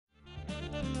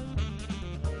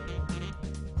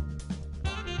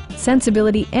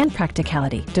Sensibility and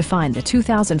practicality define the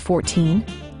 2014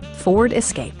 Ford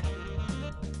Escape.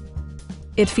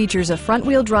 It features a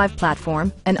front-wheel drive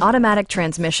platform, an automatic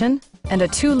transmission, and a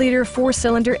 2-liter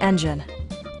 4-cylinder engine.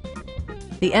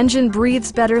 The engine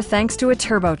breathes better thanks to a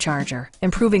turbocharger,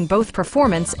 improving both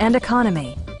performance and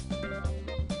economy.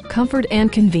 Comfort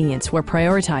and convenience were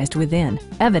prioritized within,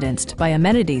 evidenced by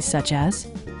amenities such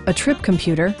as a trip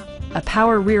computer, a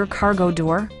power rear cargo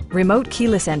door, remote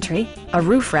keyless entry, a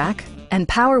roof rack, and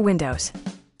power windows.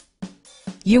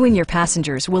 You and your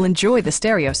passengers will enjoy the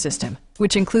stereo system,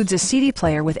 which includes a CD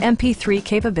player with MP3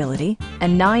 capability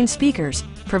and 9 speakers,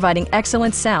 providing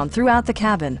excellent sound throughout the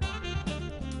cabin.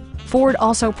 Ford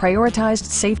also prioritized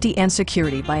safety and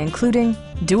security by including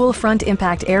dual front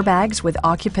impact airbags with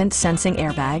occupant sensing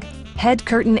airbag, head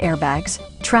curtain airbags,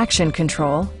 traction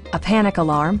control, a panic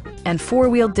alarm, and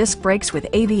 4-wheel disc brakes with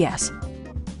ABS.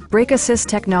 Brake Assist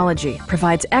technology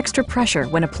provides extra pressure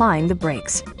when applying the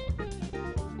brakes.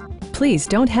 Please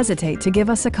don't hesitate to give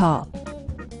us a call.